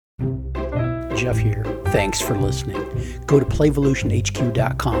Jeff here. Thanks for listening. Go to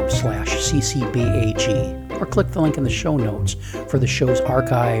playvolutionhq.com/CCBAG or click the link in the show notes for the show's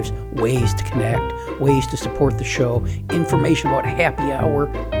archives, ways to connect, ways to support the show, information about Happy Hour,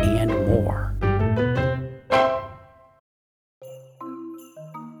 and more.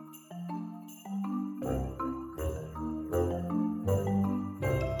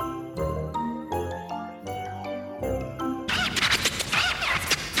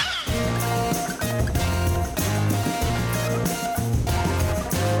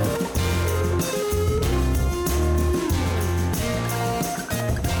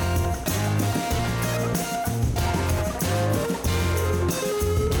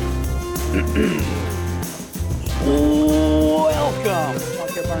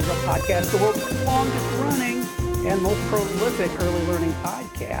 Podcast, the world's longest running and most prolific early learning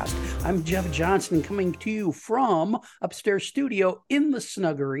podcast. I'm Jeff Johnson, coming to you from upstairs studio in the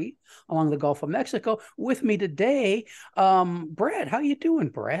Snuggery along the Gulf of Mexico. With me today, Brett. How you doing,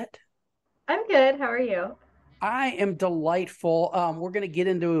 Brett? I'm good. How are you? I am delightful. We're going to get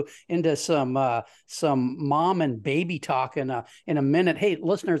into some mom and baby talk in a minute. Hey,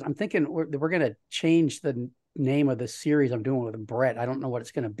 listeners, I'm thinking we're going to change the name of the series I'm doing with Brett. I don't know what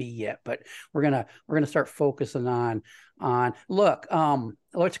it's going to be yet, but we're gonna start focusing on look,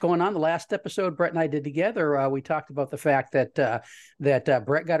 what's going on. The last episode Brett and I did together, we talked about the fact that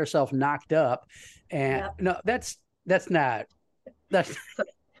Brett got herself knocked up, and no, that's not. It's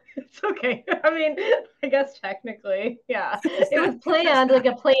okay. I mean, I guess technically, yeah, it was planned, like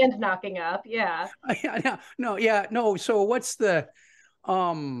a planned knocking up. Yeah. No. So what's the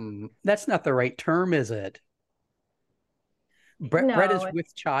that's not the right term, is it? Brett is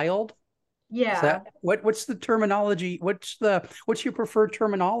with child. Yeah. Is that what's the terminology? What's your preferred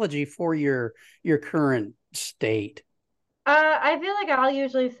terminology for your current state? I feel like I'll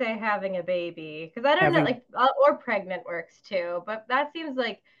usually say having a baby, because I don't know, like, or pregnant works too, but that seems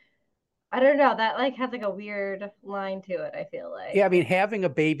like, I don't know, that like has like a weird line to it, I feel like. Yeah, I mean, having a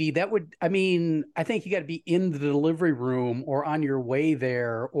baby, that would, I mean, I think you got to be in the delivery room or on your way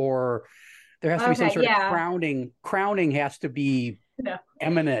there, or there has to be some sort of crowning. Crowning has to be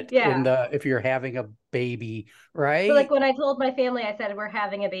eminent if you're having a baby, right? So like when I told my family, I said we're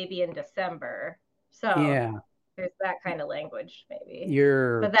having a baby in December. So yeah, there's that kind of language, maybe.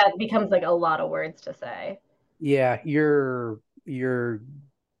 But that becomes like a lot of words to say. Yeah, you're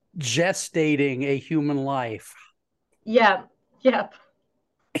gestating a human life. Yeah. Yep.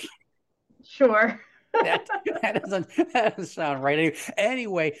 Sure. that doesn't sound right.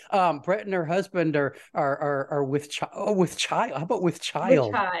 Anyway, Brett and her husband are with child. How about with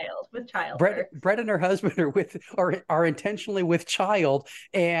child? With child. Brett and her husband are intentionally with child,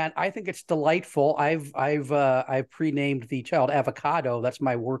 and I think it's delightful. I've pre-named the child Avocado. That's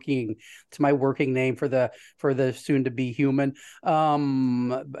my working name for the soon to be human.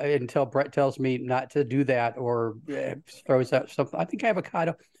 Until Brett tells me not to do that or throws out something. I think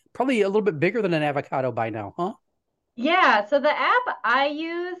Avocado. Probably a little bit bigger than an avocado by now, huh? Yeah. So the app I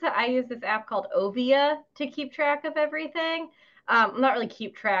use this app called Ovia to keep track of everything. Not really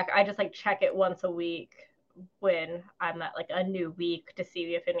keep track. I just like check it once a week when I'm at like a new week to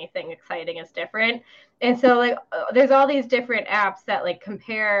see if anything exciting is different. And so like there's all these different apps that like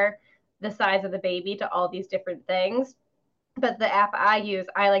compare the size of the baby to all these different things. But the app I use,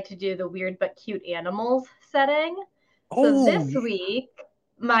 I like to do the weird but cute animals setting. So this week,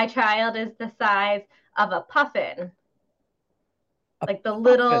 my child is the size of a puffin. Like the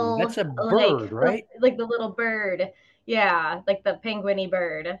little, that's a bird, right? Like the little bird. Yeah, like the penguiny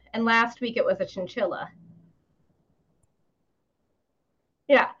bird. And last week it was a chinchilla.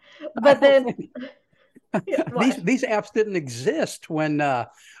 Yeah. But then these apps didn't exist when I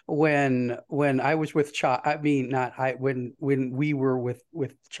was with child. I mean, not I when we were with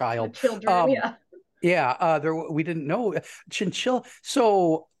child. The children, we didn't know chinchilla.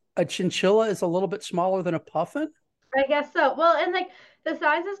 So a chinchilla is a little bit smaller than a puffin? I guess so. Well, and like the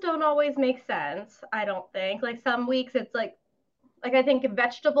sizes don't always make sense, I don't think. Like some weeks it's like I think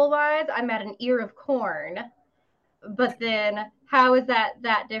vegetable wise, I'm at an ear of corn. But then how is that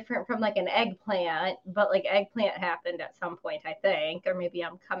different from like an eggplant? But like eggplant happened at some point, I think, or maybe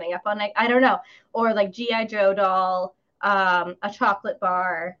I'm coming up on it. I don't know. Or like G.I. Joe doll, a chocolate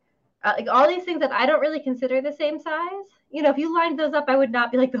bar, like all these things that I don't really consider the same size. You know, if you lined those up, I would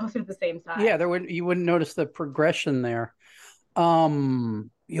not be like, those are the same size. Yeah, you wouldn't notice the progression there. Oh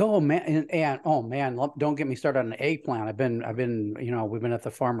man, and oh man, don't get me started on an eggplant. I've been, we've been at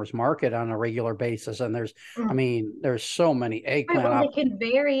the farmer's market on a regular basis, and there's so many eggplant. Right, well, they can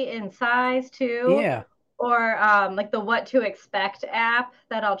vary in size too. Yeah. or like the What to Expect app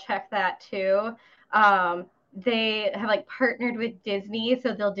that I'll check that too. They have like partnered with Disney,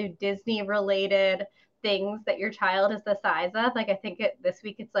 so they'll do Disney related things that your child is the size of. Like I think this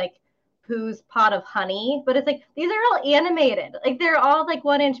week it's like Pooh's Pot of Honey, but it's like these are all animated. Like they're all like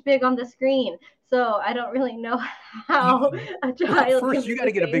 1 inch big on the screen. So I don't really know how You, a well, child can first be you got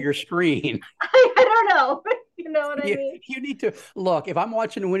to the get a same. bigger screen. I don't know. You know what I you, mean? you need to look. If I'm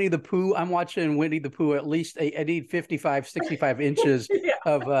watching Winnie the Pooh, I'm watching Winnie the Pooh at least. I need 55, 65 inches Yeah.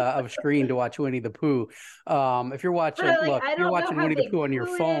 of screen to watch Winnie the Pooh. If you're But watching, like look, I if you're don't know watching how Winnie the big Pooh on your Pooh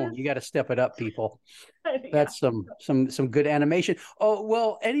phone, is. you got to step it up, people. Yeah. That's some good animation. Oh,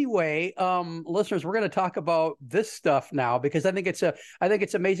 well, anyway, listeners, we're going to talk about this stuff now because I think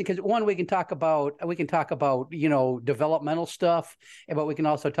it's amazing because one, we can talk about, developmental stuff, but we can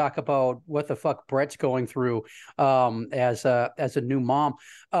also talk about what the fuck Brett's going through as a new mom.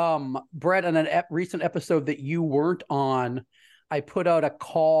 Brett, on a recent episode that you weren't on, I put out a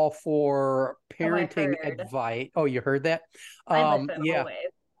call for Oh, I parenting heard. advice. Oh, you heard that? I listen Yeah, always.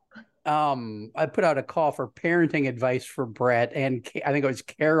 I put out a call for parenting advice for Brett, and I think it was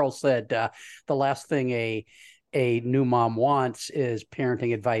Carol said the last thing a new mom wants is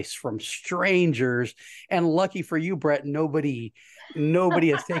parenting advice from strangers. And lucky for you, Brett, nobody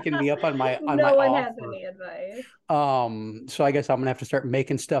has taken me up on my No one has offer. any advice. So I guess I'm gonna have to start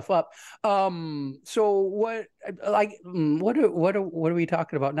making stuff up. So what are we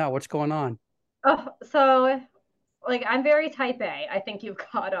talking about now? What's going on? Oh, so like I'm very type A. I think you've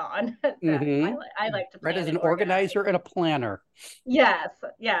caught on that Mm-hmm. I like to Brett plan is and an organize. organizer and a planner. Yes,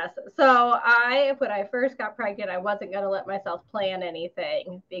 yes. So when I first got pregnant, I wasn't going to let myself plan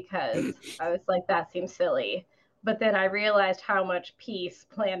anything because I was like, that seems silly. But then I realized how much peace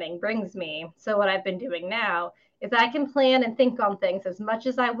planning brings me. So what I've been doing now is I can plan and think on things as much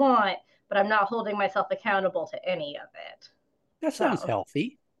as I want, but I'm not holding myself accountable to any of it. That sounds So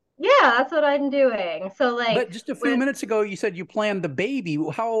healthy. yeah, that's what I'm doing. So like But just a few with minutes ago, you said you planned the baby.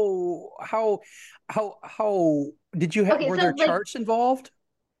 How did you have? okay, Were so there like charts involved?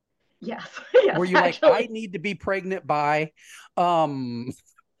 yes, Were yes, you like, I actually. need to be pregnant by? Um,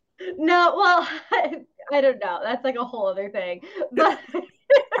 No, well, I don't know. That's like a whole other thing. But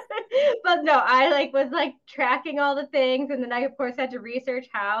but no, I like was like tracking all the things and then I of course had to research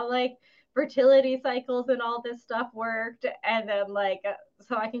how like fertility cycles and all this stuff worked and then like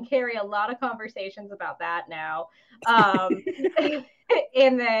so I can carry a lot of conversations about that now. Um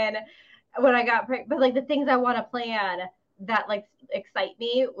and then when I got pregnant, but like the things I want to plan that like excite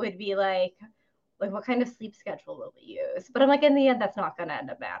me would be like what kind of sleep schedule will we use? But I'm like, in the end, that's not going to end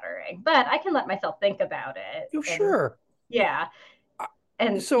up mattering. But I can let myself think about it, you and sure? yeah,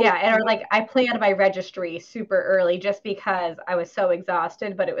 and yeah, So and or like I planned my registry super early just because I was so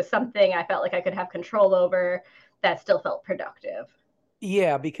exhausted, but it was something I felt like I could have control over that still felt productive.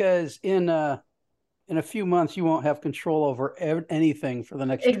 yeah, because in a few months you won't have control over anything for the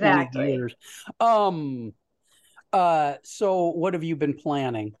next 20 Exactly. years. Um. So what have you been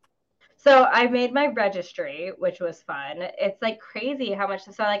planning? So I made my registry, which was fun. It's like crazy how much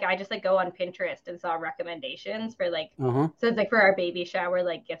so like I just like go on Pinterest and saw recommendations for like Uh-huh. so it's like for our baby shower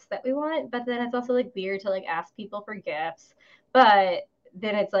like gifts that we want, but then it's also like weird to like ask people for gifts. But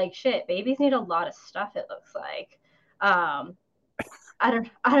then it's like shit, babies need a lot of stuff it looks like. Um I don't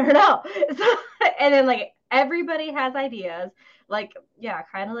know. So, and then like everybody has ideas. Like yeah,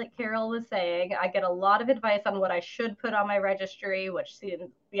 kind of like Carol was saying, I get a lot of advice on what I should put on my registry, which seems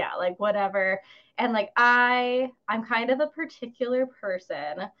yeah, like whatever. And like I'm kind of a particular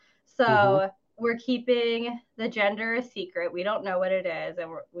person. Uh-huh. So we're keeping the gender a secret. We don't know what it is, and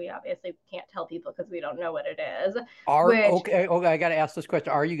we obviously can't tell people because we don't know what it is. Are Which okay, I got to ask this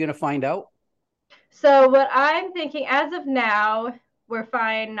question. Are you going to find out? So what I'm thinking as of now, we're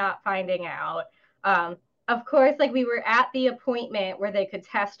fine not finding out. Um, of course, like we were at the appointment where they could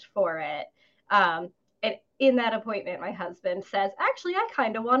test for it. And in that appointment, my husband says, actually, I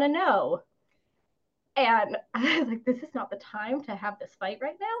kind of want to know. And I was like, this is not the time to have this fight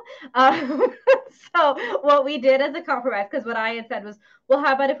right now. So what we did as a compromise, because what I had said was, well,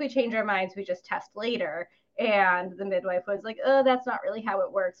 how about if we change our minds, we just test later? And the midwife was like, oh, that's not really how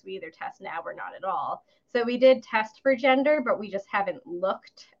it works. We either test now or not at all. So we did test for gender, but we just haven't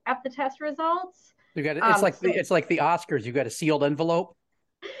looked at the test results. You got it. It's like So it's like the Oscars. You got a sealed envelope.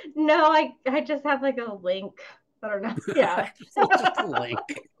 no, I just have like a link. I don't know. Yeah. Just a link.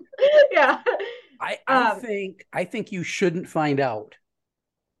 Yeah. Um, I think you shouldn't find out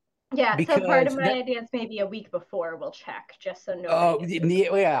Yeah, so part of because my that idea is maybe a week before we'll check, just so nobody gets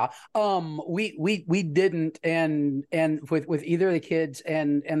disappointed. yeah. We didn't, and with either of the kids,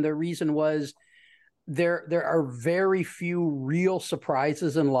 and the reason was there are very few real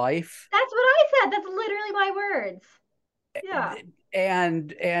surprises in life. That's what I said. That's literally my words. Yeah.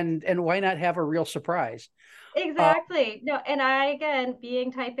 And why not have a real surprise? Uh, Exactly. No, and I, again,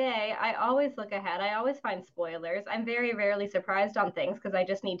 being type A, I always look ahead. I always find spoilers. I'm very rarely surprised on things because I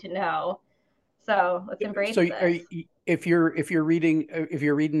just need to know. So let's so embrace this. if you're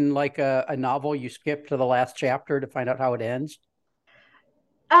reading like a novel, you skip to the last chapter to find out how it ends.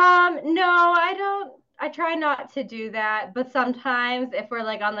 No, I don't. I try not to do that, but sometimes if we're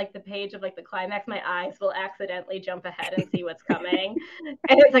like on like the page of like the climax, my eyes will accidentally jump ahead and see what's coming.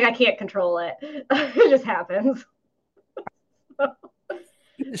 And it's like I can't control it. It just happens.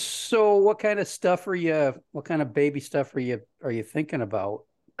 So what kind of baby stuff are you thinking about?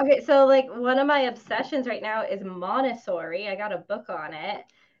 Okay, so like one of my obsessions right now is Montessori. I got a book on it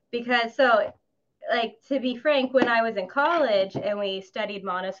because so like to be frank, when I was in college and we studied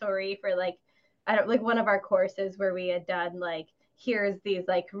Montessori for like I don't like one of our courses where we had done like here's these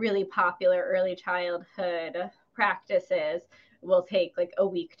like really popular early childhood practices. We'll take like a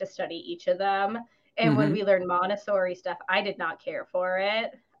week to study each of them. And when Mm-hmm. we learned Montessori stuff, I did not care for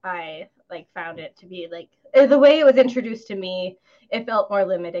it. I like found it to be like the way it was introduced to me, it felt more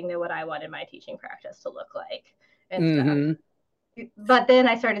limiting than what I wanted my teaching practice to look like and stuff. Mm-hmm. But then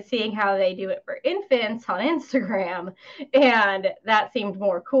I started seeing how they do it for infants on Instagram, and that seemed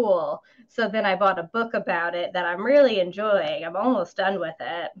more cool. So then I bought a book about it that I'm really enjoying. I'm almost done with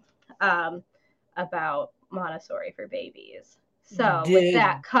it, um, about Montessori for babies. So with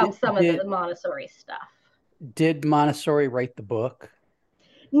that Did comes some of the did Montessori stuff. did Montessori write the book?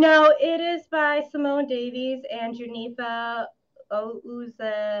 No, it is by Simone Davies and Junifa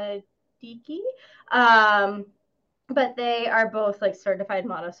Ouzadiki. Um, but they are both like certified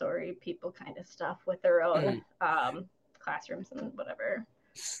Montessori people kind of stuff with their own classrooms and whatever.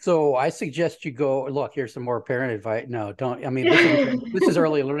 So I suggest you go look. Here's some more parent advice. No, don't. I mean, this is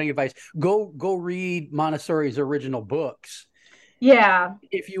early learning advice. Go read Montessori's original books Yeah.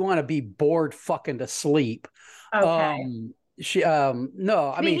 if you want to be bored fucking to sleep. Okay. She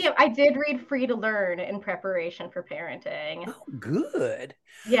no, I mean, Speaking of, I did read Free to Learn in preparation for parenting. oh, good.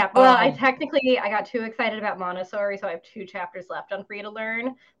 Yeah, well, Um, I got too excited about Montessori, so I have 2 chapters left on Free to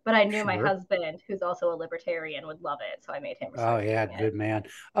Learn. But I knew my sure. husband, who's also a libertarian, would love it, so I made him Oh start yeah, reading it. good man.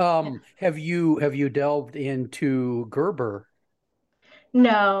 Yeah. Have you delved into Gerber?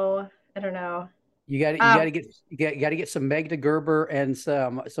 No, I don't know. You got Um, to get some Magda Gerber and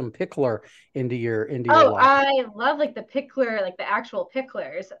some Pickler into your oh, life. I love like the pickler, like the actual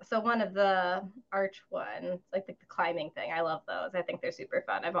picklers. So one of the arch ones, like the climbing thing, I love those. I think they're super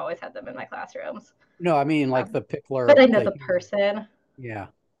fun. I've always had them in my classrooms. No, I mean like Um, the but Pickler, I know the the person. yeah,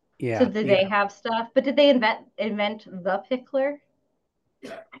 So yeah, did yeah. they have stuff? But did they invent the pickler?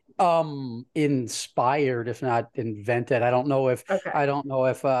 Inspired, if not invented. Okay. I don't know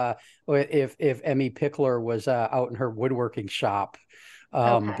if Emmy Pickler was out in her woodworking shop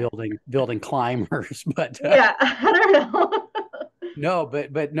Okay. building climbers, but Yeah, I don't know. no.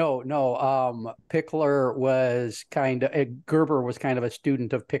 Pickler was Gerber was kind of a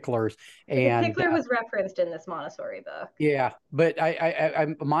student of Pickler's, The and pickler was referenced in this Montessori book. yeah, but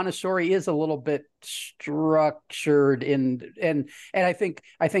Montessori is a little bit structured and I think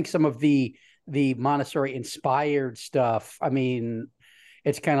some of the Montessori inspired stuff. I mean,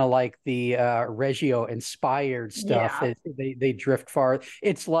 it's kind of like the Reggio inspired stuff. Yeah. They drift far.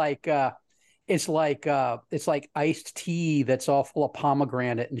 It's like iced tea that's all full of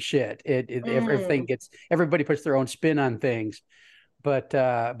pomegranate and shit. Everything Mm. everybody puts their own spin on things. But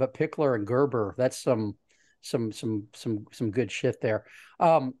Pickler and Gerber, that's some good shit there.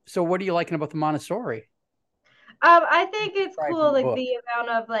 So what are you liking about the Montessori? I think it's Aside from cool, the like book. the amount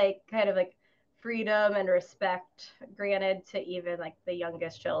of like kind of like freedom and respect granted to even like the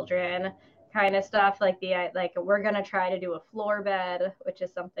youngest children, kind of stuff. Like like we're gonna try to do a floor bed, which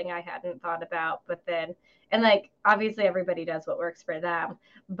is something I hadn't thought about. But then, and like obviously everybody does what works for them.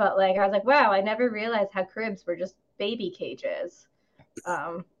 But like I was like, wow, I never realized how cribs were just baby cages.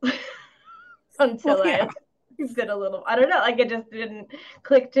 Um, Well, until yeah. I did a little, I don't know, like it just didn't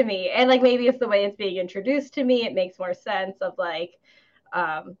click to me. And like maybe it's the way it's being introduced to me, it makes more sense of like,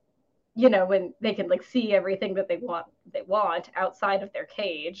 um, when they can like see everything that they want outside of their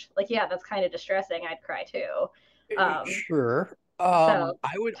cage. Like, yeah, that's kind of distressing. I'd cry too. Um, Sure. So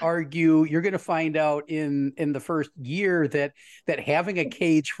I would argue you're going to find out in the first year that having a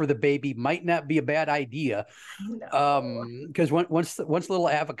cage for the baby might not be a bad idea. no. Because once little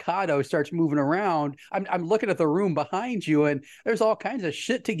avocado starts moving around, I'm looking at the room behind you, and there's all kinds of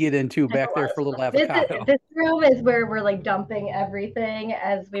shit to get into There's a back there lot of for little stuff. This is, avocado. this room is where we're like dumping everything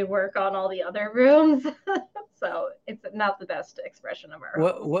as we work on all the other rooms. So it's not the best expression of our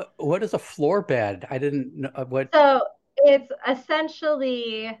What home. what what is a floor bed? I didn't know what. So it's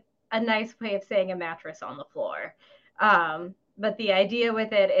essentially a nice way of saying a mattress on the floor. But the idea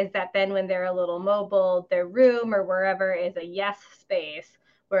with it is that then when they're a little mobile, their room or wherever is a yes space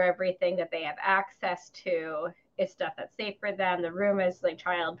where everything that they have access to is stuff that's safe for them. The room is like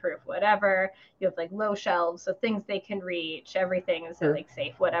childproof, whatever. You have like low shelves, so things they can reach, everything is Sure. like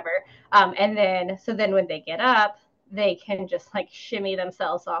safe, whatever. And then so then when they get up, they can just like shimmy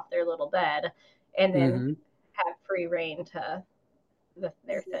themselves off their little bed and then Mm-hmm. have free reign to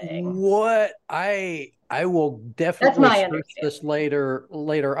their thing. What I will That's definitely my search this understanding.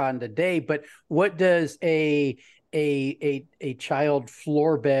 later on today, but what does a child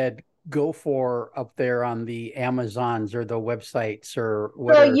floor bed go for up there on the Amazons or the websites or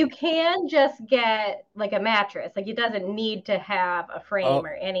what So are you can just get like a mattress. Like it doesn't need to have a frame oh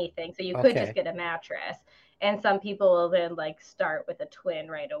or anything. So you could just okay. get a mattress. And some people will then like start with a twin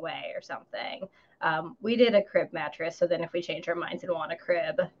right away or something. We did a crib mattress. So then if we change our minds and want a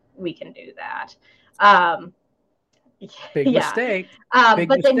crib, we can do that. Um, Big yeah. mistake. Big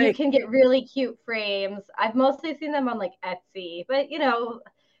But then you mistake. can get really cute frames. I've mostly seen them on like Etsy, but you know,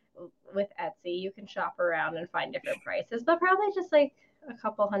 with Etsy, you can shop around and find different prices, but probably just like a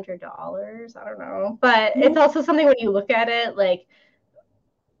couple $100s. I don't know. But it's You also something when you look at it, like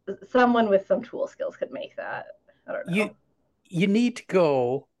someone with some tool skills could make that. I don't you know. you need to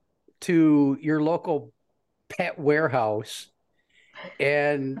go to your local pet warehouse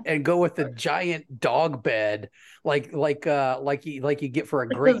and go with the giant dog bed like you get for a Like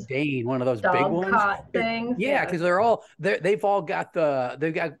Great those Dane, one of those big dog ones. cot things. Yeah, Yeah. because they've all got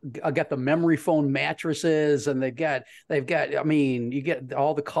they've got the memory foam mattresses, and they've got I mean you get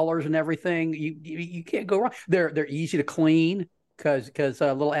all the colors and everything. You can't go wrong. They're easy to clean because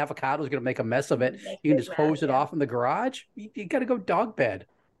little avocado is going to make a mess of it. Make a You can big just mess. hose it Yeah. off in the garage. You got to go dog bed.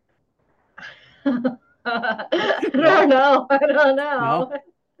 I don't No, know. I don't know.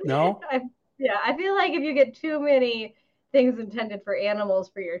 no, no. I, yeah, I feel like if you get too many things intended for animals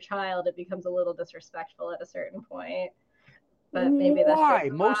for your child, it becomes a little disrespectful at a certain point. But maybe that's just Why?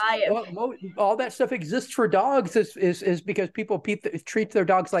 my opinion. All that stuff exists for dogs is because people treat their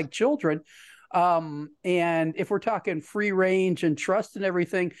dogs like children. And if we're talking free range and trust and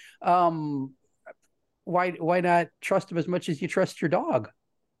everything, why not trust them as much as you trust your dog?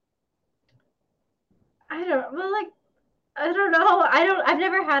 I don't well like I don't know. I've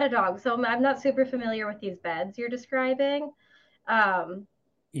never had a dog, so I'm not super familiar with these beds you're describing. Um,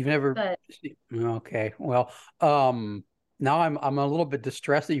 You've never. but Okay, well, now I'm a little bit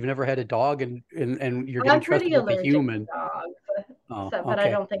distressed that you've never had a dog and you're getting I'm pretty trusted with a allergic to human. dogs. Oh, So, but I okay.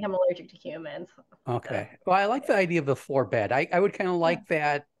 don't think I'm allergic to humans. So, Okay. Well, I like the idea of the floor bed. I would kind of yeah. like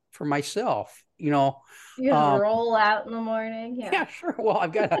that for myself, you know. You just Um, roll out in the morning. Yeah. yeah, sure. Well,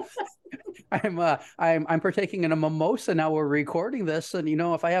 I'm partaking in a mimosa now we're recording this, and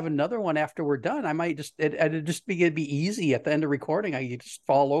if I have another one after we're done, I might it'd be easy at the end of recording. I could just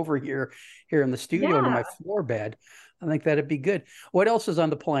fall over here in the studio into Yeah. my floor bed. I think that'd be good. What else is on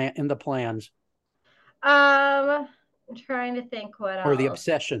the plans I'm trying to think what or the else.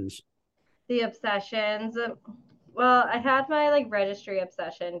 obsessions? The obsessions. Well, I had my like registry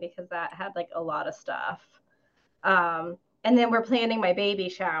obsession because that had like a lot of stuff. And then we're planning my baby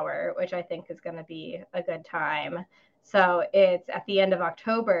shower, which I think is going to be a good time. So it's at the end of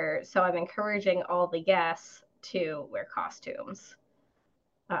October. So I'm encouraging all the guests to wear costumes.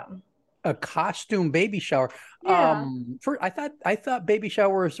 Um, A costume baby shower. yeah. I thought baby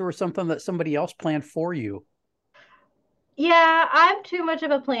showers were something that somebody else planned for you. Yeah, I'm too much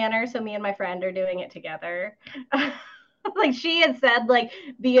of a planner, so me and my friend are doing it together. Like she had said, like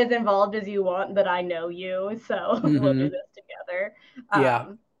be as involved as you want, but I know you, so we'll do Hmm. this together. Yeah.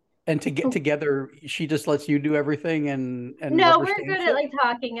 Um, And to get together, she just lets you do everything and no, rubber we're good stamps at it. like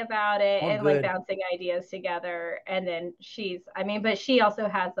talking about it Oh, and like good. bouncing ideas together. And then I mean, but she also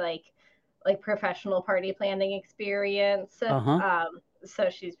has like professional party planning experience. Uh-huh. So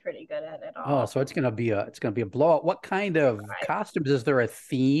she's pretty good at it Oh, all. so it's gonna be a blowout. What kind of costumes? Is there a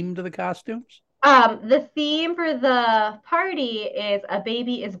theme to the costumes? The theme for the party is a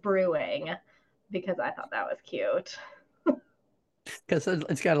baby is brewing because I thought that was cute. Because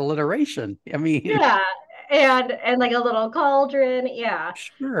it's got alliteration. I mean, Yeah, and like a little cauldron. Yeah.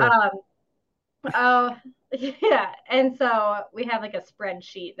 Sure. Um, oh, yeah. And so we have like a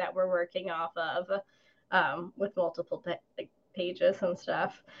spreadsheet that we're working off of, with multiple like pages and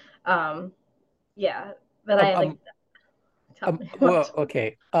stuff. Um, yeah. But I Um, had like, um, tell me well, what.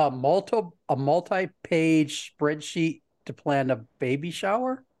 okay. A multi-page spreadsheet to plan a baby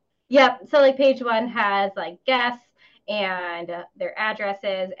shower. Yep. So like page one has like guests and their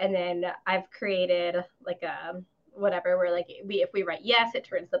addresses, and then I've created like a whatever where like we if we write yes, it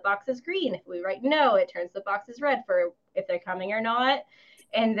turns the boxes green. If we write no, it turns the boxes red for if they're coming or not.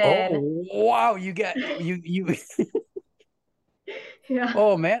 And Oh, then wow. You got you. yeah,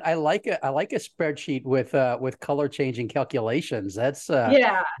 Oh man, I like a spreadsheet with color changing calculations.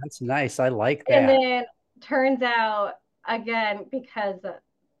 yeah. That's nice. I like And that. then turns out again because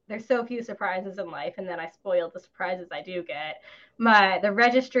there's so few surprises in life, and then I spoil the surprises I do get. The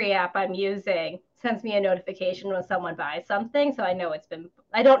registry app I'm using sends me a notification when someone buys something, so I know it's been.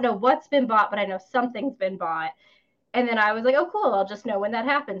 I don't know what's been bought, but I know something's been bought. And then I was like, oh, cool, I'll just know when that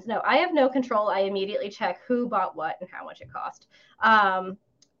happens. No, I have no control. I immediately check who bought what and how much it cost. Um,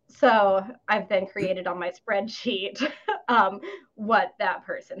 so I've then created on my spreadsheet what that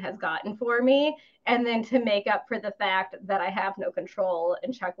person has gotten for me. And then to make up for the fact that I have no control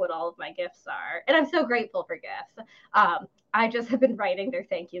and check what all of my gifts are. And I'm so grateful for gifts. I just have been writing their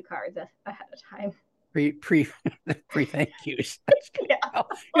thank you cards ahead of time. Pre pre thank yous. That's good. Yeah. Well,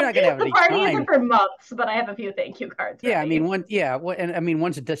 you're not gonna have The any party isn't time. for months, but I have a few thank you cards Yeah, I mean ready. and I mean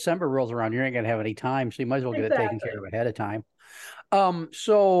once December rolls around, you're not gonna have any time, so you might as well get it taken care Exactly. of ahead of time.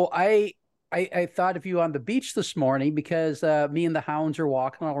 So I thought of you on the beach this morning because me and the hounds are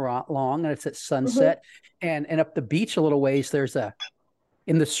walking along and it's at Mm-hmm. sunset and up the beach a little ways there's a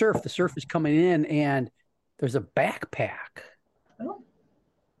in the surf is coming in and there's a backpack. Oh,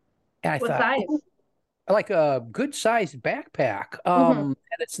 And I what thought, size? oh, like a good sized backpack. Mm-hmm. And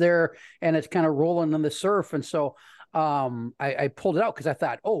it's there and it's kind of rolling in the surf. And so I pulled it out because I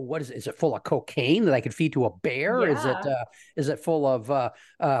thought, oh, what is it? Is it full of cocaine that I could feed to a bear? Yeah. Is it full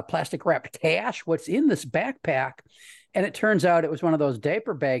of plastic wrapped cash? What's in this backpack? And it turns out it was one of those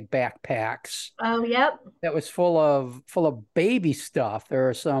diaper bag backpacks Oh, yep. that was full of baby stuff. There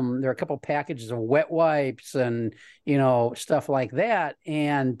are a couple packages of wet wipes and stuff like that.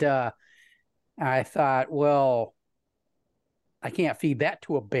 And I thought, well, I can't feed that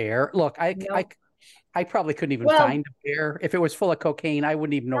to a bear. Look, Nope. I probably couldn't even Well, find a bear if it was full of cocaine. I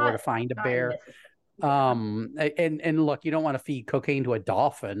wouldn't even know where not to find a not in bear. Mississippi. Yeah. And look, you don't want to feed cocaine to a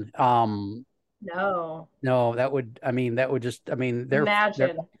dolphin. No. No, that would just, I mean, they're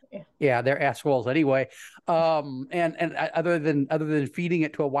Imagine. yeah, they're assholes anyway. And other than feeding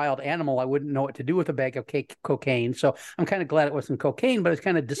it to a wild animal, I wouldn't know what to do with a bag of cocaine. So I'm kind of glad it wasn't cocaine, but I was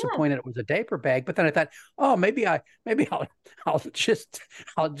kind of Yeah. disappointed it was a diaper bag. But then I thought, oh, maybe I'll I'll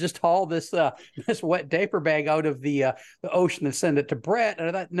just haul this wet diaper bag out of the ocean and send it to Brett. And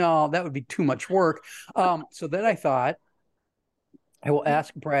I thought, no, that would be too much work. So then I thought I will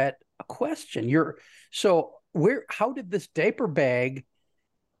ask Brett a question. How did this diaper bag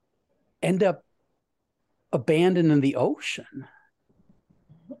end up abandoned in the ocean?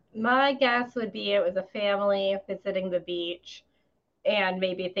 My guess would be it was a family visiting the beach, and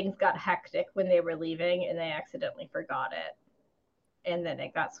maybe things got hectic when they were leaving and they accidentally forgot it. And then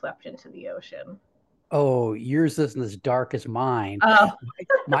it got swept into the ocean. Oh, yours isn't as dark as mine. Oh.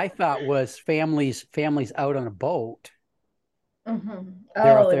 My thought was families out on a boat. Mm-hmm.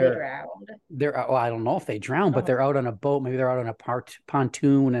 They're out Oh, and they there. drowned. Well, I don't know if they drown, but Oh. they're out on a boat. Maybe they're out on a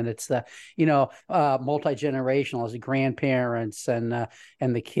pontoon, and it's the multi generational, as the grandparents and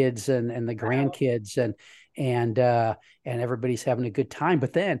the kids and the Wow. grandkids and uh, and everybody's having a good time.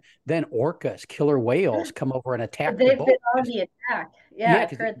 But then orcas, killer whales, come over and attack the They've been boat. on the attack. Yeah, Yeah, I've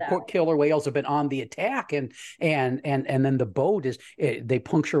because heard that. killer whales have been on the attack, and then the boat they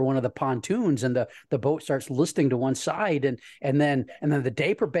puncture one of the pontoons, and the boat starts listing to one side, and then the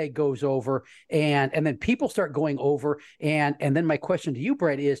diaper bag goes over, and then people start going over, and then my question to you,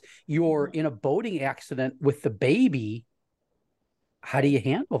 Brett, is you're Mhm. in a boating accident with the baby. How do Right. you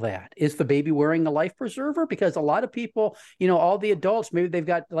handle that? Is the baby wearing a life preserver? Because a lot of people, all the adults, maybe they've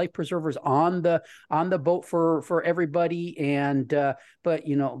got life preservers on the boat for everybody, and but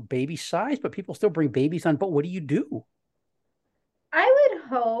baby size, but people still bring babies on boat. What do you do? I would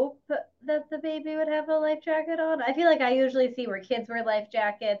hope that the baby would have a life jacket on. I feel like I usually see where kids wear life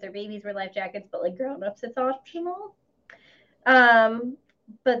jackets or babies wear life jackets, but like grown-ups, it's optional. Um,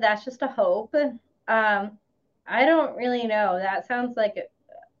 but that's just a hope. I don't really know. That sounds like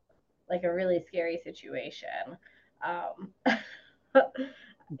a really scary situation. Um,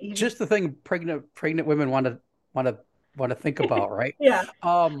 You just just the thing pregnant women want to want to think about, right? yeah.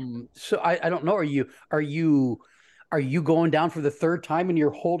 So I don't know. Are you going down for the third time and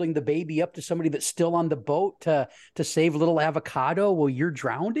you're holding the baby up to somebody that's still on the boat to save little avocado while you're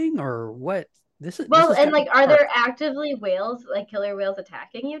drowning, or what? This Well, is and kind of like, are dark. there actively whales, like killer whales,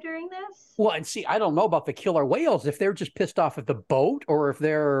 attacking you during this? Well, and see, I don't know about the killer whales if they're just pissed off at the boat or if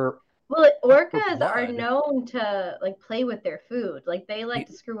they're Well, out for orcas are blood. known to like play with their food. Like they like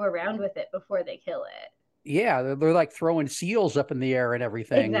to screw around with it before they kill it. Yeah, they're like throwing seals up in the air and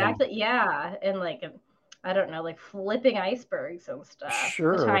everything. And Exactly. Yeah, and like I don't know, like flipping icebergs and stuff.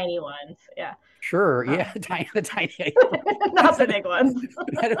 The sure, tiny ones. Yeah. sure, yeah, Um, the tiny iceberg. not the big ones.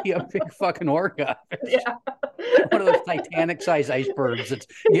 That'd be a big fucking orca. Yeah. One of those Titanic-sized icebergs that's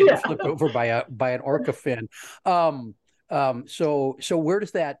getting Yeah. flipped over by an orca fin. So where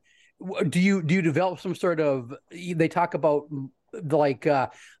does that? Do you develop some sort of? They talk about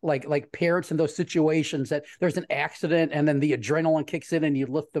like parents in those situations that there's an accident and then the adrenaline kicks in and you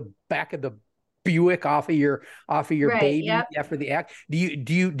lift the back of the Buick off of your Right. baby Yep. after the act. Do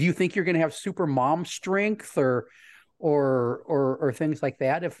you think you're going to have super mom strength or things like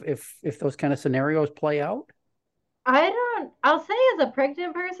that if those kind of scenarios play out? I don't. I'll say as a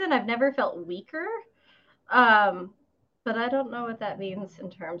pregnant person, I've never felt weaker. Um, but I don't know what that means in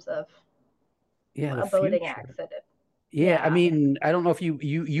terms of Yeah, the a boating future. accident. Yeah, I Yeah. mean, I don't know if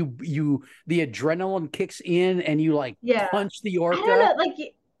the adrenaline kicks in and you like Yeah. punch the I don't orca. know,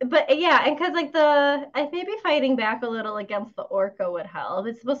 like, but yeah, and because like I maybe fighting back a little against the orca would help.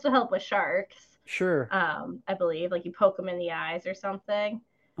 It's supposed to help with sharks, Sure. I believe. Like you poke them in the eyes or something.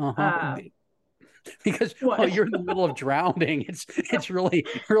 Uh-huh. Um, Because what? while you're in the middle of drowning, it's really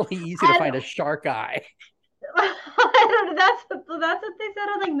easy to And find a shark eye. I don't know. That's what they said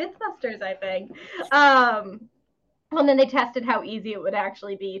on like MythBusters, I think. And then they tested how easy it would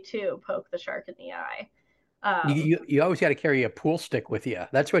actually be to poke the shark in the eye. You Um, you, you always got to carry a pool stick with you.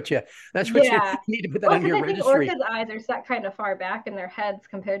 That's what you yeah. need to put that Well, on because your I think registry. orcas' eyes are set kind of far back in their heads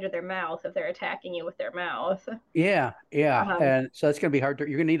compared to their mouth if they're attacking you with their mouth. Yeah, yeah. Um, And so that's gonna be hard to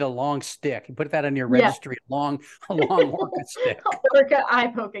you're gonna need a long stick. You put that on your yeah. registry, a long orca stick. Orca eye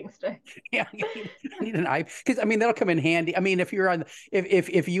poking stick. Yeah, I need an eye because I mean that'll come in handy. I mean, if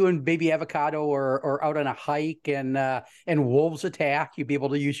you and baby avocado or out on a hike and wolves attack, you'd be able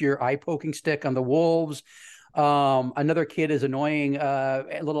to use your eye poking stick on the wolves. Another kid is annoying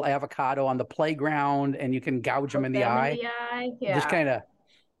a little avocado on the playground, and you can gouge them in Poke the them in eye. the eye. Just Yeah. kind of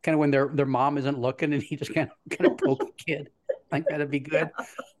when their mom isn't looking, and he just kind of poke the kid. I think that'd be Yeah. good.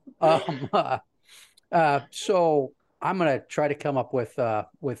 Um, so I'm gonna try to come up with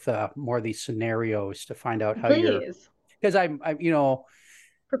more of these scenarios to find out how you're Please because I'm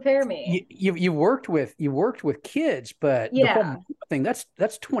prepare me. you worked with kids, but the whole Yeah. thing that's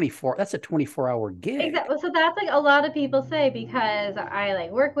 24 that's a 24-hour gig. Exactly. So that's like a lot of people say because I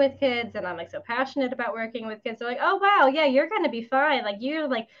like work with kids and I'm like so passionate about working with kids. They're like, oh wow, yeah, you're gonna be fine. Like you're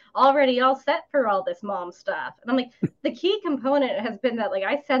like already all set for all this mom stuff. And I'm like, the key component has been that like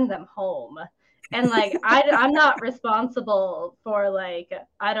I send them home. And like I'm not responsible for like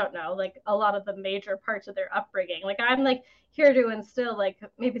I don't know like a lot of the major parts of their upbringing. Like I'm like here to instill like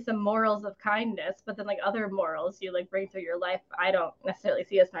maybe some morals of kindness, but then like other morals you like bring through your life, I don't necessarily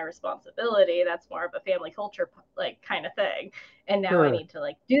see as my responsibility. That's more of a family culture like kind of thing. And now I Sure. need to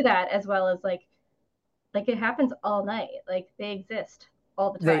like do that as well as like it happens all night. Like they exist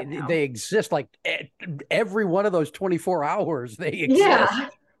all the They time now. they exist like every one of those 24 hours they exist. Yeah.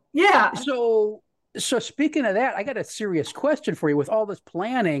 Yeah. So speaking of that, I got a serious question for you. With all this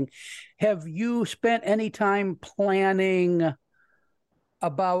planning, have you spent any time planning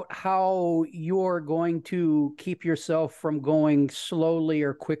about how you're going to keep yourself from going slowly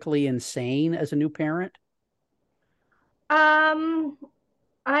or quickly insane as a new parent? Um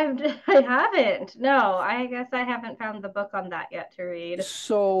I haven't. No, I guess I haven't found the book on that yet to read.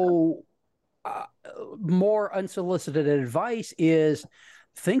 So, uh, more unsolicited advice is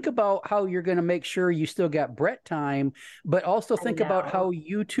think about how you're going to make sure you still got Brett time, but also I think about know. how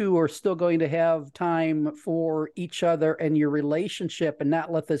you two are still going to have time for each other and your relationship and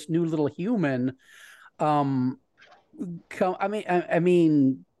not let this new little human um come. I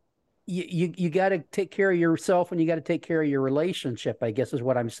mean, you got to take care of yourself and you got to take care of your relationship, I guess is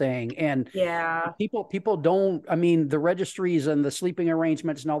what I'm saying. And Yeah. people don't, I mean, the registries and the sleeping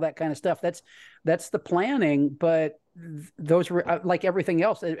arrangements and all that kind of stuff, that's the planning, but those were like everything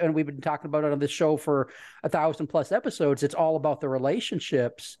else, and we've been talking about it on this show for 1,000 plus episodes. It's all about the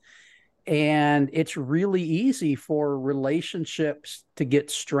relationships. And it's really easy for relationships to get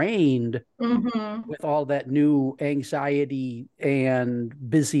strained Mm-hmm. with all that new anxiety and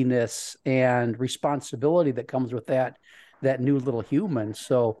busyness and responsibility that comes with that new little human.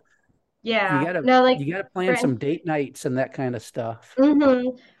 So you Yeah. gotta No, like you gotta plan for some date nights and that kind of stuff.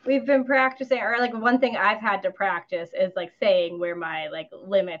 we've been practicing, or like one thing I've had to practice is like saying where my like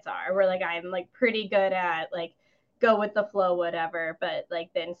limits are. Where like I'm like pretty good at like go with the flow, whatever, but like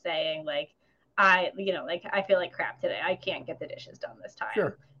then saying like like I feel like crap today. I can't get the dishes done this time,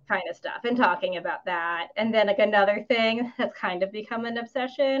 Sure. kind of stuff, and talking about that. And then like another thing that's kind of become an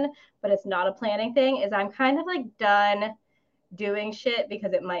obsession, but it's not a planning thing, is I'm kind of like done doing shit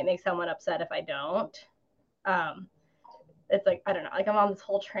because it might make someone upset if I don't. Um, it's like I don't know, like I'm on this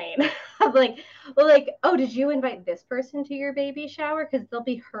whole train of like, well, like, oh, did you invite this person to your baby shower? Because they'll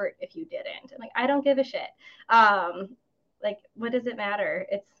be hurt if you didn't. And like, I don't give a shit. Um, like, what does it matter?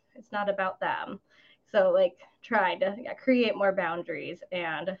 It's not about them. So like, try to create more boundaries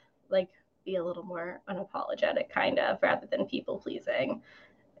and like be a little more unapologetic, kind of, rather than people pleasing.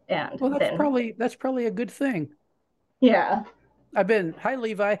 And Well, then, that's probably a good thing. yeah. Hi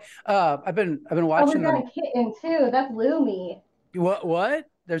Levi. I've been Oh, we watching got them. a kitten too. That's Lumi. What?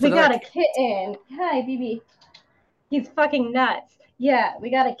 There's We another got a kid. kitten. Hi, BB. He's fucking nuts. Yeah, we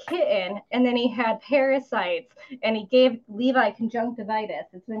got a kitten, and then he had parasites, and he gave Levi conjunctivitis.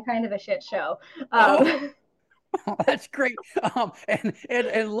 It's been kind of a shit show. Oh, Um, that's great.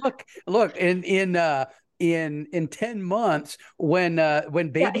 And look in 10 months when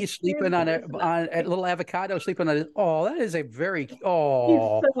yeah, baby's here's sleeping on a nuts. little avocado sleeping on it. Oh, that is a very He's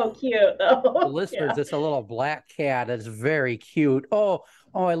oh so cute, the though. listeners, Yeah. it's a little black cat. It's very cute. Oh,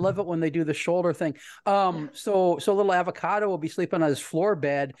 I love it when they do the shoulder thing. So little avocado will be sleeping on his floor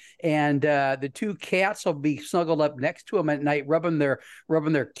bed, and the two cats will be snuggled up next to him at night, rubbing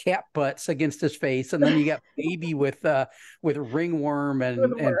their cat butts against his face, and then you got baby with ringworm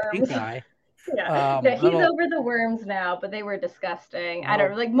With and pink worms. eye. Yeah. No, he's Little over the worms now, but they were disgusting. I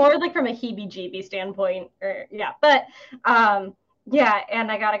don't little like more like from a heebie-jeebie standpoint, or yeah, but um, yeah,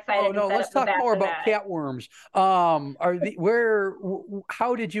 and I got Oh excited to no, set let's up the talk more about bassinet. catworms. Are the where?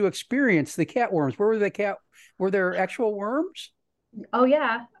 How did you experience the catworms? Where were the cat? Were there actual worms? Oh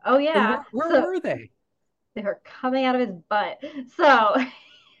yeah, oh And yeah. where So were they? they were coming out of his butt. So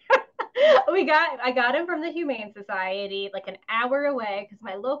I got him from the Humane Society like an hour away because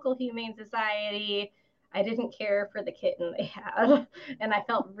my local Humane Society, I didn't care for the kitten they had. And I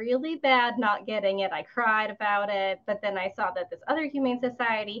felt really bad not getting it. I cried about it. But then I saw that this other Humane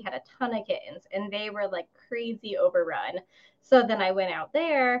Society had a ton of kittens and they were like crazy overrun. So then I went out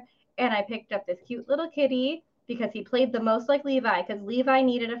there and I picked up this cute little kitty because he played the most like Levi because Levi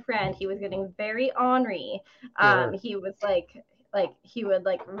needed a friend. He was getting very ornery. Sure. He was like he would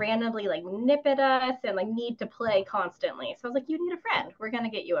like randomly like nip at us and like need to play constantly. So I was like, you need a friend. We're gonna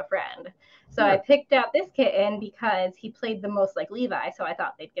get you a friend. So I Sure. picked out this kitten because he played the most like Levi, so I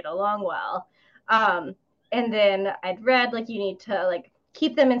thought they'd get along well. Um, and then I'd read like you need to like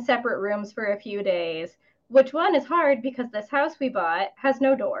keep them in separate rooms for a few days, which one is hard because this house we bought has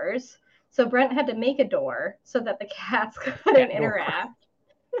no doors. So Brent had to make a door so that the cats couldn't Cat door. interact.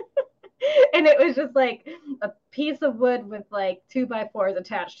 And it was just like a piece of wood with like 2x4s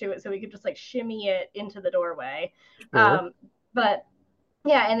attached to it so we could just like shimmy it into the doorway. Sure. But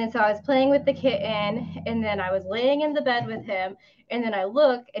yeah, and then so I was playing with the kitten and then I was laying in the bed with him and then I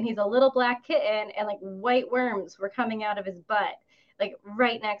look and he's a little black kitten and like white worms were coming out of his butt like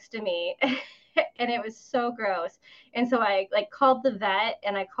right next to me. And it was so gross. And so I like called the vet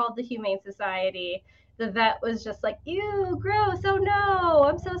and I called the Humane Society. The vet was just like, ew, gross. Oh no,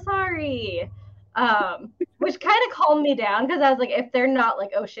 I'm so sorry. Which kind of calmed me down because I was like, if they're not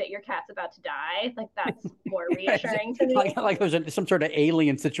like, oh shit, your cat's about to die, like that's more reassuring to me. like there's some sort of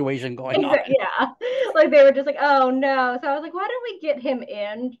alien situation going on. Exactly. Yeah. Like they were just like, oh no. So I was like, why don't we get him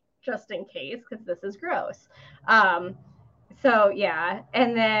in just in case? Because this is gross. Um, so yeah.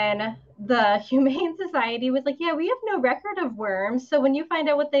 And then the Humane Society was like, yeah, we have no record of worms. So when you find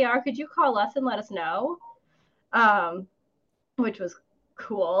out what they are, could you call us and let us know? Um, which was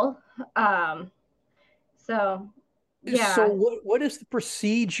cool. Um, so So yeah. what is the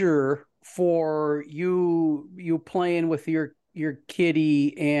procedure for you playing with your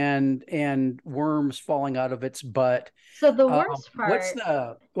kitty and worms falling out of its butt? So the worst What's part,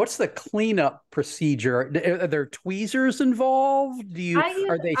 the cleanup procedure? Are there tweezers involved?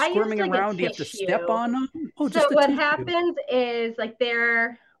 Are they I used squirming like a around? Do you have to step tissue. on them? Oh, So just a what tissue. happens is like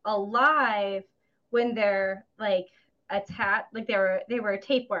they're alive when they're like attached, like they were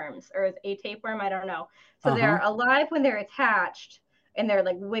tapeworms or is a tapeworm, I don't know. So they're Uh-huh. alive when they're attached, and they're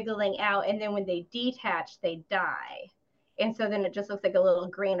like wiggling out, and then when they detach, they die. And so then it just looks like a little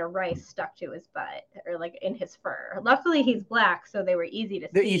grain of rice stuck to his butt or like in his fur. Luckily, he's black, so they were easy to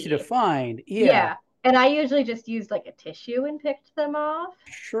They're easy to see. find. Yeah, Yeah. And I usually just used like a tissue and picked them off.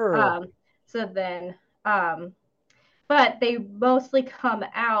 sure, Um, so then, um, but they mostly come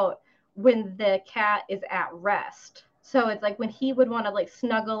out when the cat is at rest. So it's like when he would want to like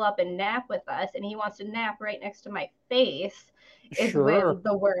snuggle up and nap with us, and he wants to nap right next to my face, is sure. when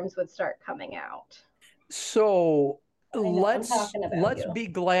the worms would start coming out. So I know I'm let's talking about let's you. be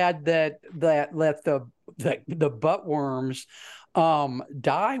glad that the butt worms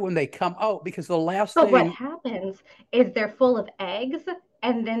die when they come out, because the last But what thing. happens is they're full of eggs,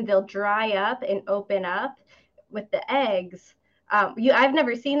 and then they'll dry up and open up with the eggs. I've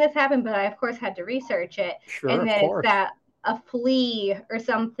never seen this happen, but I of course had to research it. Sure, And of then it's course. that a flea or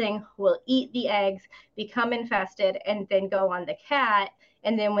something will eat the eggs, become infested, and then go on the cat.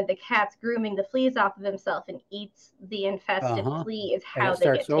 And then when the cat's grooming the fleas off of himself and eats the infested Uh-huh. flea, is And how it they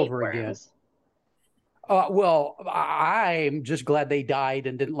starts get over again. tapeworms. Well, I'm just glad they died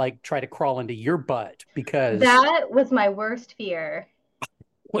and didn't like try to crawl into your butt, because, That was my worst fear.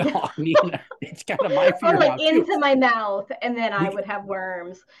 well, I mean, it's kind of my Or fear like now too. into my mouth, and then I Be would have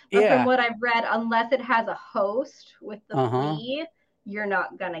worms. But from Yeah. what I've read, unless it has a host with the Uh-huh. flea, you're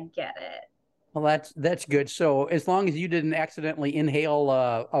not gonna get it. Well, that's good. So as long as you didn't accidentally inhale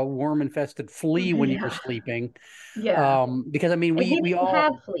a worm infested flea when you were Yeah, sleeping, yeah. because I mean And he we didn't all,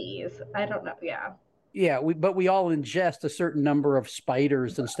 have fleas. I don't know. Yeah. yeah, but we all ingest a certain number of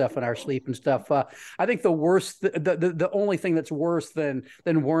spiders and stuff in our sleep and stuff. I think the worst, the only thing that's worse than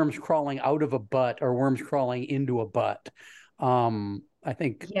worms crawling out of a butt or worms crawling into a butt. I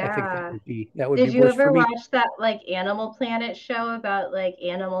think Yeah. that would be Did you worse for ever me. watch that like Animal Planet show about like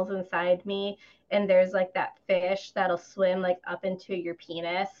animals inside me? And there's like that fish that'll swim like up into your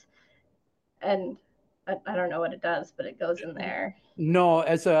penis, and I don't know what it does, but it goes in there. No,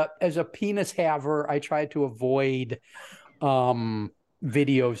 as a penis haver, I try to avoid um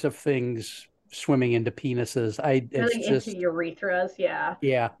videos of things swimming into penises. It's Really into just, urethras, yeah.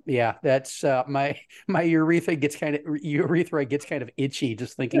 yeah, that's my urethra gets kind of itchy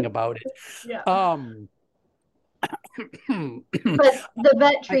just thinking about it. Yeah. Um But the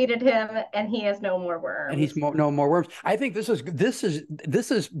vet I, treated him and he has no more and he's worms. no more worms. I think this is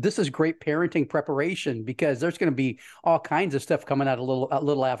great parenting preparation, because there's going to be all kinds of stuff coming out of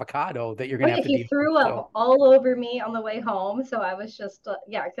little avocado that you're Oh going to yeah, have to he deal with. threw So up all over me on the way home. So I was just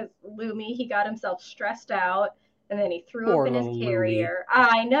yeah, because Lumi, he got himself stressed out, and then he threw up poor in his little Lumi. carrier.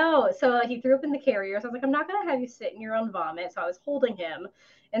 I know. So he threw up in the carrier. So I was like, I'm not gonna have you sit in your own vomit. So I was holding him,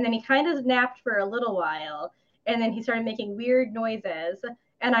 and then he kind of napped for a little while, and then he started making weird noises.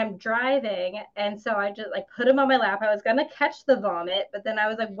 And I'm driving, and so I just like put him on my lap. I was gonna catch the vomit, but then I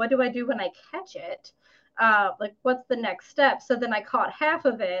was like, what do I do when I catch it? Like, what's the next step? So then I caught half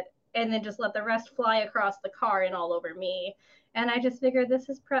of it and then just let the rest fly across the car and all over me. And I just figured this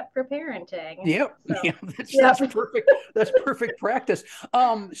is prep for parenting. Yep. So, Yeah, yep. that's perfect. That's perfect practice.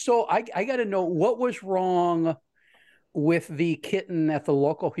 So I got to know what was wrong with the kitten at the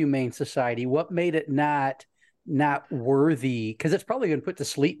local humane society. What made it not worthy? Because it's probably been put to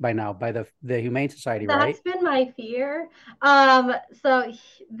sleep by now by the humane society, That's right? been my fear. So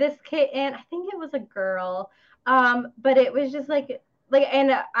this kitten, I think it was a girl, but it was just like,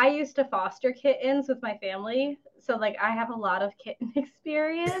 and I used to foster kittens with my family, so like I have a lot of kitten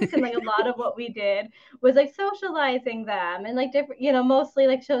experience, and like a lot of what we did was like socializing them and like different, mostly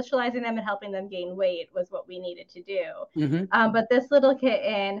like socializing them and helping them gain weight was what we needed to do. Mm-hmm. But this little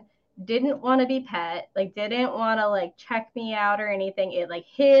kitten didn't want to be pet, like didn't want to like check me out or anything. It like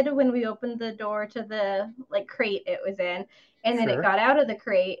hid when we opened the door to the like crate it was in, and then it Sure. got out of the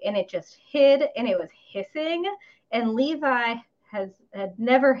crate and it just hid and it was hissing. And Levi had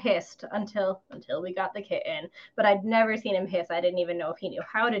never hissed until we got the kitten, but I'd never seen him hiss. I didn't even know if he knew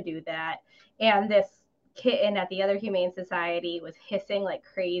how to do that. And this kitten at the other humane society was hissing like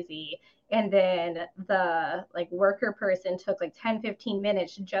crazy, and then the like worker person took like 10-15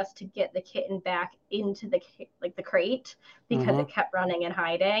 minutes just to get the kitten back into the crate because Uh-huh. it kept running and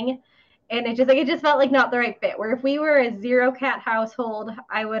hiding. And it just felt like not the right fit, where if we were a zero cat household,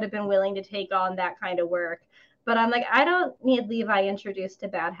 I would have been willing to take on that kind of work. But I'm like, I don't need Levi introduced to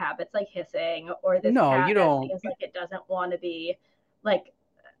bad habits like hissing, or this No, cat you that don't. seems like it doesn't want to be like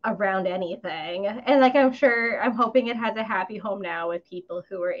around anything. And like I'm hoping it has a happy home now with people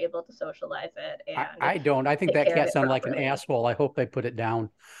who are able to socialize it and I don't. I think take that care of cat it sounded like an properly. asshole. I hope they put it down.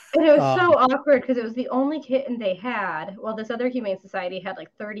 And it was so Um, awkward because it was the only kitten they had. Well, this other humane society had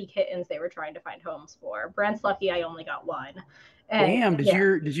like 30 kittens they were trying to find homes for. Brent's lucky I only got one. And Damn,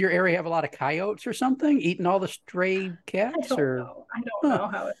 yeah, does your area have a lot of coyotes or something eating all the stray I cats don't or know. I don't huh? know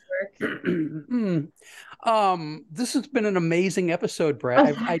how it works. Hmm. This has been an amazing episode, Brett.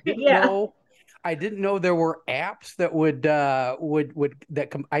 I'm sorry. I didn't Yeah. know there were apps that would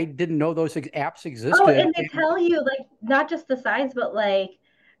I didn't know those apps Oh, existed. and they tell you like not just the size, but like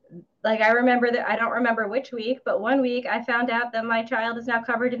I remember that I don't remember which week, but one week I found out that my child is now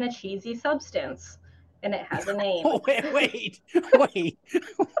covered in a cheesy substance, and it has a name. Oh, wait.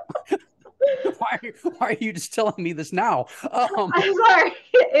 Why are you just telling me this now? I'm sorry,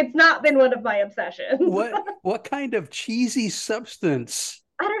 it's not been one of my obsessions. What kind of cheesy substance?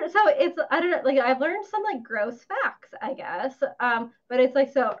 I don't know. So it's I don't know. Like I've learned some like gross facts, I guess. But it's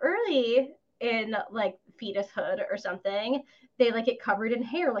like so early in like fetushood or something, they like get covered in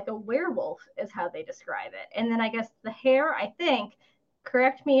hair, like a werewolf is how they describe it. And then I guess the hair, I think,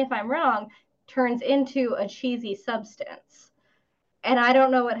 correct me if I'm wrong, turns into a cheesy substance. And I don't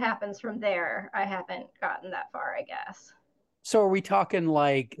know what happens from there. I haven't gotten that far, I guess. So are we talking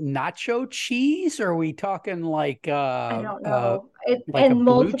like nacho cheese? Or are we talking I don't know. It like a and blue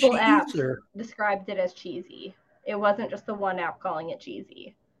multiple cheese apps described it as cheesy. It wasn't just the one app calling it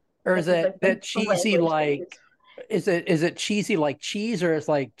cheesy. or is This is it like that the cheesy language they use. like is it cheesy like cheese or is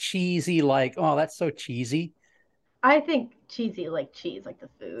like cheesy like oh that's so cheesy? I think cheesy like cheese, like the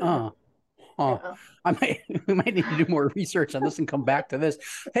food. Uh huh. Yeah. I might we might need to do more research on this and come back to this.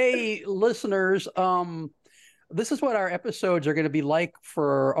 Hey, listeners, this is what our episodes are going to be like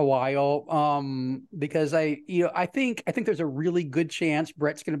for a while because I think there's a really good chance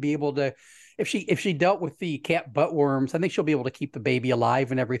Brett's going to be able to if she dealt with the cat butt worms, I think she'll be able to keep the baby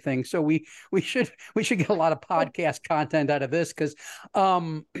alive and everything. So we should get a lot of podcast content out of this because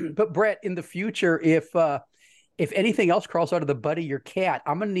but Brett, in the future, if anything else crawls out of the butt of your cat,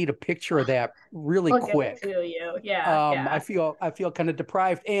 I'm gonna need a picture of that really I'll get it quick. to you. Yeah, yeah. I feel kind of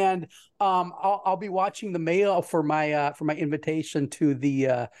deprived, and I'll be watching the mail for my invitation to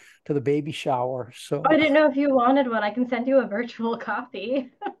the baby shower. I So didn't know if you wanted one. I can send you a virtual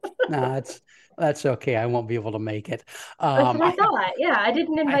copy. nah, that's okay. I won't be able to make it. That's what I I thought. Yeah, I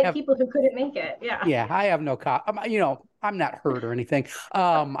didn't I invite have people who couldn't make it. Yeah. Yeah, I have no you know, I'm not hurt or anything.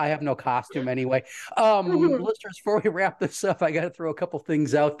 I have no costume anyway. Listeners, before we wrap this up, I got to throw a couple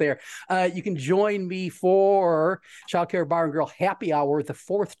things out there. You can join me for Childcare Bar and Grill Happy Hour the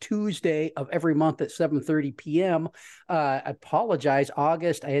fourth Tuesday of every month at 7:30 p.m. I apologize,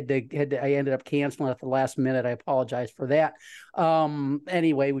 August. I ended up canceling at the last minute. I apologize for that.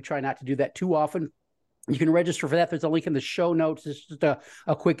 Anyway, we try not to do that too often. You can register for that. There's a link in the show notes. It's just a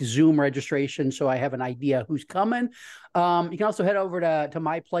quick Zoom registration so I have an idea who's coming. You can also head over to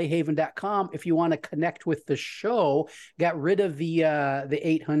myplayhaven.com if you want to connect with the show. Got rid of the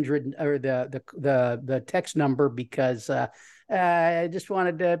 800 or the text number because I just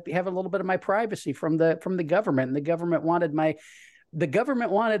wanted to have a little bit of my privacy from the government. And the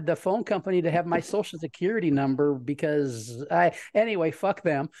government wanted the phone company to have my social security number because anyway, fuck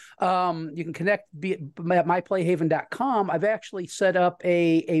them. You can connect at myplayhaven.com. I've actually set up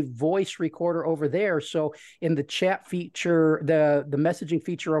a voice recorder over there. So in the chat feature, the messaging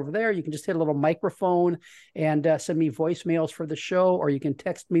feature over there, you can just hit a little microphone and send me voicemails for the show, or you can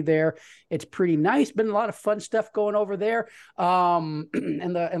text me there. It's pretty nice. Been a lot of fun stuff going over there. In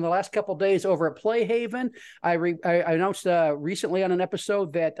the last couple of days over at Playhaven, I announced recently on an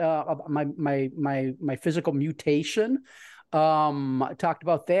episode that my physical mutation. I talked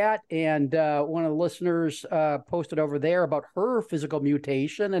about that, and one of the listeners posted over there about her physical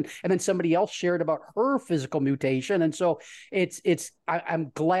mutation, and then somebody else shared about her physical mutation, and so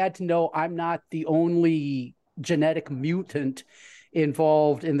I'm glad to know I'm not the only genetic mutant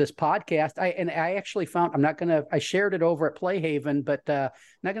involved in this podcast. I actually found I shared it over at Playhaven, but not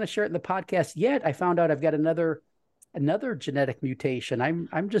going to share it in the podcast yet. I found out I've got another genetic mutation. I'm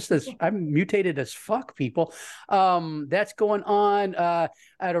mutated as fuck, people. That's going on.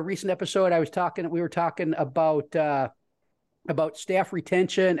 At a recent episode, we were talking about staff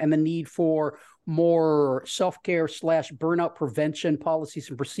retention and the need for more self-care / burnout prevention policies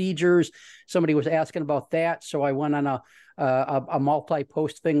and procedures. Somebody was asking about that, so I went on a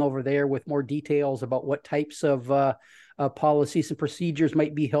multi-post thing over there with more details about what types of policies and procedures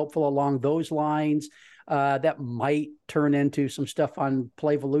might be helpful along those lines. That might turn into some stuff on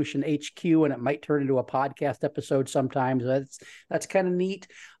Playvolution HQ, and it might turn into a podcast episode sometimes. That's kind of neat.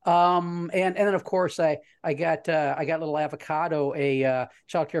 And then of course I got little avocado, a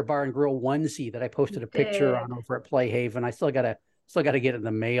childcare bar and grill onesie that I posted a picture on over at Playhaven. I still gotta get it in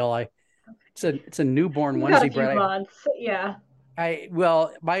the mail. It's a newborn You've got a onesie, few Brett. months. Yeah. I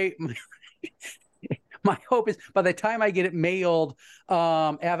well my my hope is by the time I get it mailed,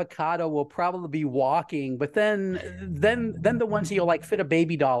 Avocado will probably be walking, but then the ones you'll like fit a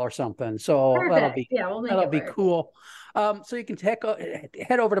baby doll or something. So Perfect. Yeah, we'll make that'll it be work. cool. So you can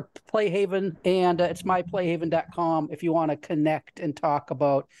head over to Playhaven, and it's myplayhaven.com if you want to connect and talk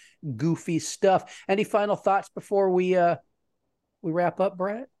about goofy stuff. Any final thoughts before we wrap up,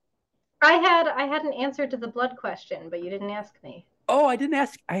 Brett? I had an answer to the blood question, but you didn't ask me. Oh, I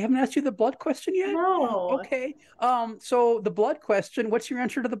haven't asked you the blood question yet. No. Okay. So the blood question, what's your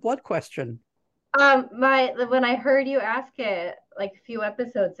answer to the blood question? My when I heard you ask it like a few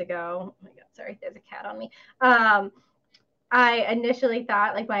episodes ago, oh my god, sorry, there's a cat on me. I initially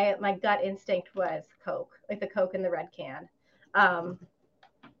thought like my gut instinct was Coke, like the Coke in the red can, um,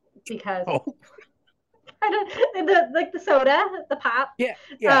 because Oh, I don't the soda, the pop, yeah,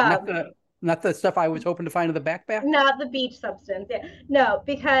 yeah, um, not the stuff I was hoping to find in the backpack. not the beach substance. Yeah, no,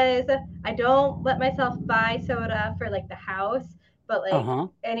 because I don't let myself buy soda for like the house, but like Uh-huh.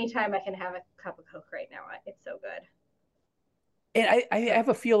 anytime I can have a cup of Coke right now, it's so good. And I So, have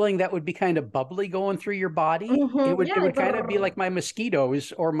a feeling that would be kind of bubbly going through your body. yeah, It like would kind of be like my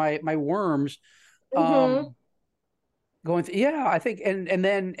mosquitoes or my worms. mm-hmm. Um, going through, yeah, I think, and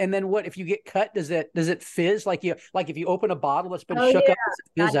then what if you get cut? Does it fizz like if you open a bottle that's been Oh shook yeah, up, does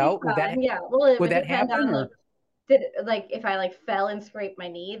it fizz that'd be out? fun. Yeah, well, it Would would that depend happen on or did like if I like fell and scraped my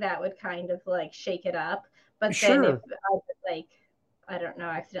knee, that would kind of like shake it up. But then if sure? I would, like I don't know,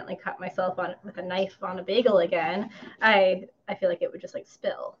 accidentally cut myself on with a knife on a bagel again, I feel like it would just like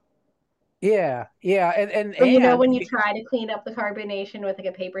spill. Yeah, yeah, and Or and when you try to clean up the carbonation with like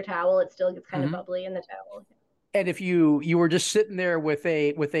a paper towel, it still gets kind of mhm. bubbly in the towel. And if you were just sitting there with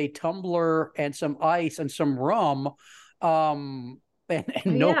a tumbler and some ice and some rum, and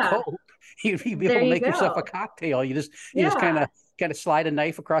Oh no yeah, Coke, you'd be there able to you make yourself a go. cocktail. You just Yeah, kind of slide a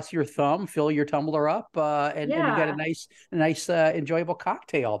knife across your thumb, fill your tumbler up, and you got yeah. a nice enjoyable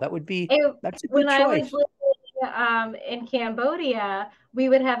cocktail. It, That's a when good I was choice. living in Cambodia, we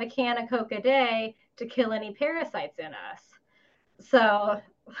would have a can of Coke a day to kill any parasites in us. So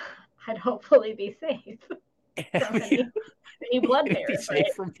I'd hopefully be safe from any blood You'd be safe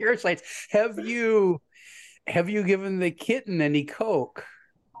parasites. from parasites. Have you given the kitten any Coke?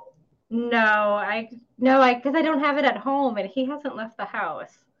 No, I because I don't have it at home and he hasn't left the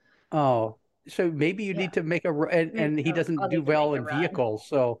house. Oh, so maybe you Yeah, need to make maybe and he doesn't I'll do need to make well a in run.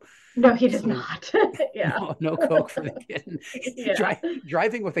 vehicles, No, he does so not. Yeah, no Coke for the kitten. yeah,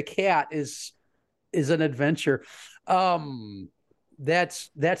 Driving with a cat is an adventure. Um, that's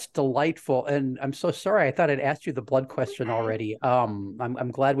delightful, and I'm so sorry. I thought I'd asked you the blood question okay. already.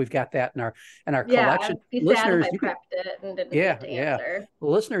 I'm glad we've got that in our Yeah, collection. I'd be sad if Listeners, I you can prepped it and didn't yeah, get to yeah. answer.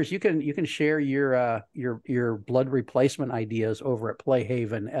 Listeners, you can share your blood replacement ideas over at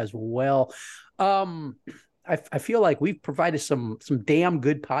Playhaven as well. Um, I feel like we've provided some damn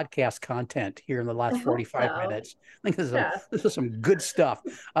good podcast content here in the I last hope 45 so. minutes. I think Yeah. this is some good stuff.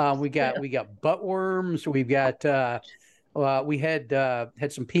 Yeah. We got butt worms. We've got we had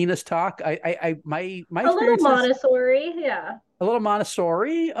some penis talk. My A little experiences Montessori, yeah. a little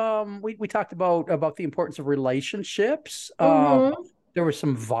Montessori. We talked about the importance of relationships. Mm-hmm. There was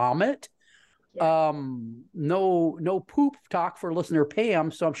some vomit. Yes. No poop talk for listener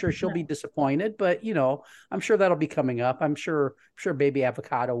Pam, so I'm sure she'll be No. disappointed. But I'm sure that'll be coming up. I'm sure baby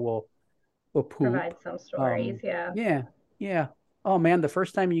avocado will poop. Provide some stories, Um, yeah. yeah, yeah. Oh man, the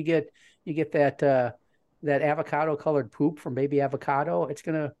first time you get that avocado colored poop from baby avocado, it's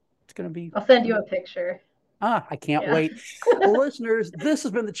gonna be I'll send you a picture. I can't Yeah. wait. Listeners, this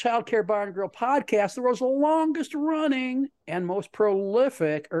has been the Child Care Bar and Grill podcast, the world's longest running and most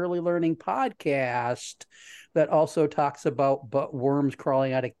prolific early learning podcast that also talks about butt worms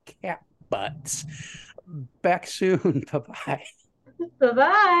crawling out of cat butts. Back soon. Bye bye.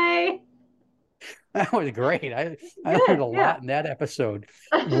 Bye-bye. That was great. I learned Good, a yeah. lot in that episode.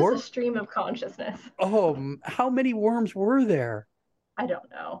 Just a Worm. stream of consciousness. How many worms were there? I don't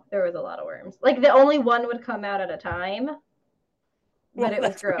know. There was a lot of worms. Like the only one would come out at a time, but Well, it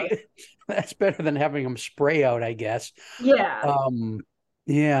was gross. that's better than having them spray out, I guess. Yeah. Um,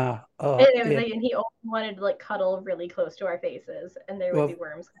 yeah. And it was Yeah. like, and he only wanted to like cuddle really close to our faces, and there would Well, be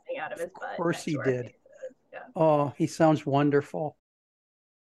worms coming out of of his butt course next he to our did. faces. Yeah. Oh, he sounds wonderful.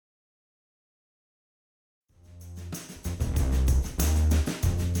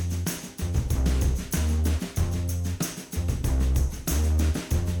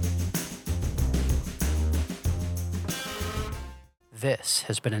 This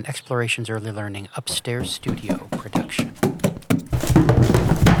has been an Explorations Early Learning Upstairs Studio production.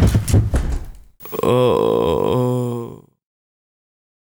 Oh.